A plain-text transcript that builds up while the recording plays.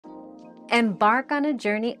Embark on a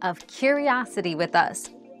journey of curiosity with us.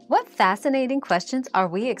 What fascinating questions are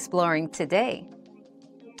we exploring today?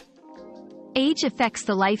 Age affects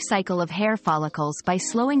the life cycle of hair follicles by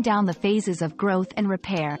slowing down the phases of growth and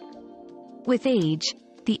repair. With age,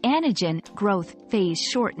 the anagen growth phase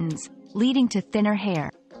shortens, leading to thinner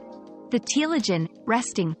hair. The telogen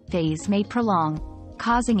resting phase may prolong,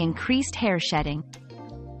 causing increased hair shedding.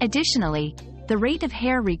 Additionally, the rate of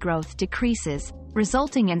hair regrowth decreases,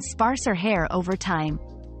 resulting in sparser hair over time.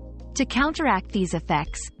 To counteract these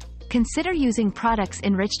effects, consider using products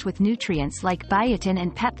enriched with nutrients like biotin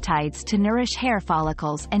and peptides to nourish hair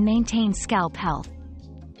follicles and maintain scalp health.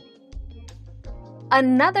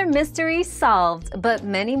 Another mystery solved, but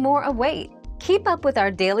many more await. Keep up with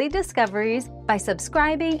our daily discoveries by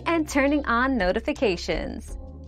subscribing and turning on notifications.